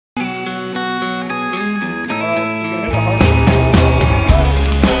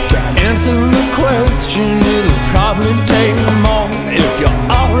doesn't take long. If you're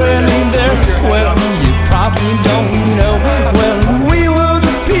already there, well, you probably don't know. Well, we were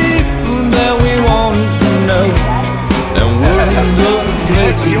the people that we wanted to know, and we're in the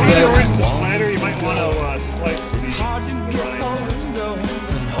places that we want. You might want to slice the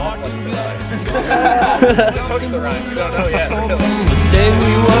Coach the rhyme, we don't know yet. The day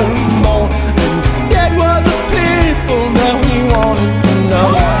we were born, instead were the people that we wanted to know,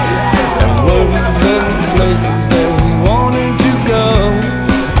 and we're the places that we wanted to go,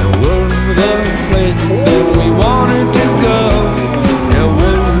 and we're the places that we wanted to go, and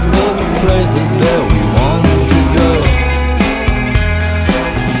we're the places that we wanted to go.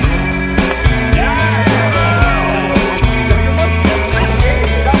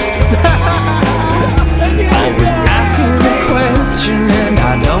 Always asking a question and I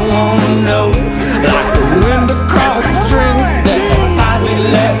don't wanna know, like the wind across strings that finally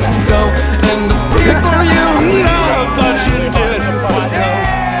let go, and the people you love but you didn't quite know.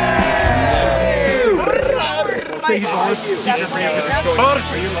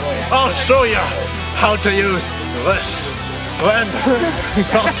 First, I'll show you how to use this. Then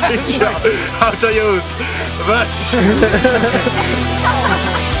I'll teach you how to use this.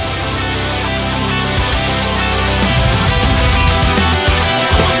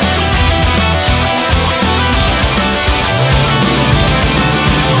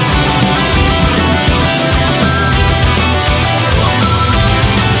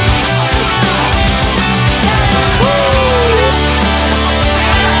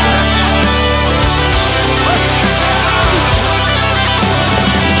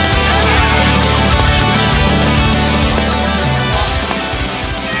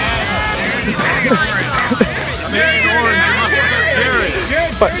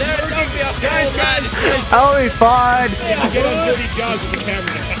 I'll be fine. Yeah, get on dirty jobs with the camera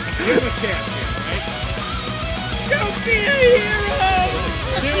now. Give him a chance here, right? Don't be a hero!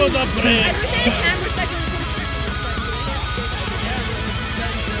 Do the break! I wish I had camera seconds.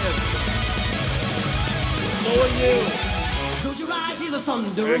 So are you. Close your eyes, see the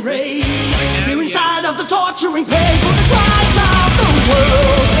thunder and rain. Fear inside of the torturing pain for the cries of the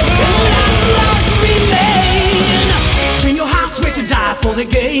world. And the last remain. Train your hearts ready to die for the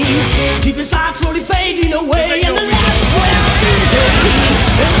game. Deep inside, slowly fading away. And the last breath fading.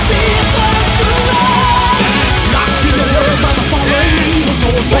 And the fear turns to rage. Locked in the world by the fallen evil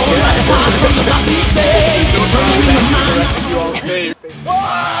soul. So right apart from the blood we say. Burning in the mind.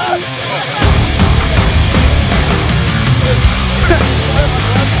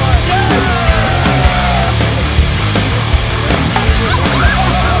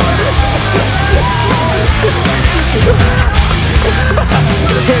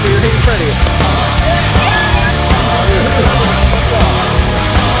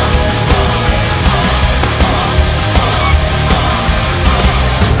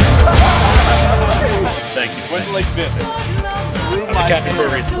 Thank you. Went like this. I'm the captain for a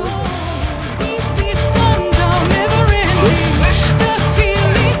reason.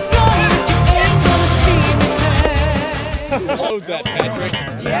 Load that, Patrick.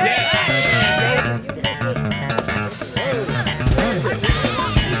 Yes.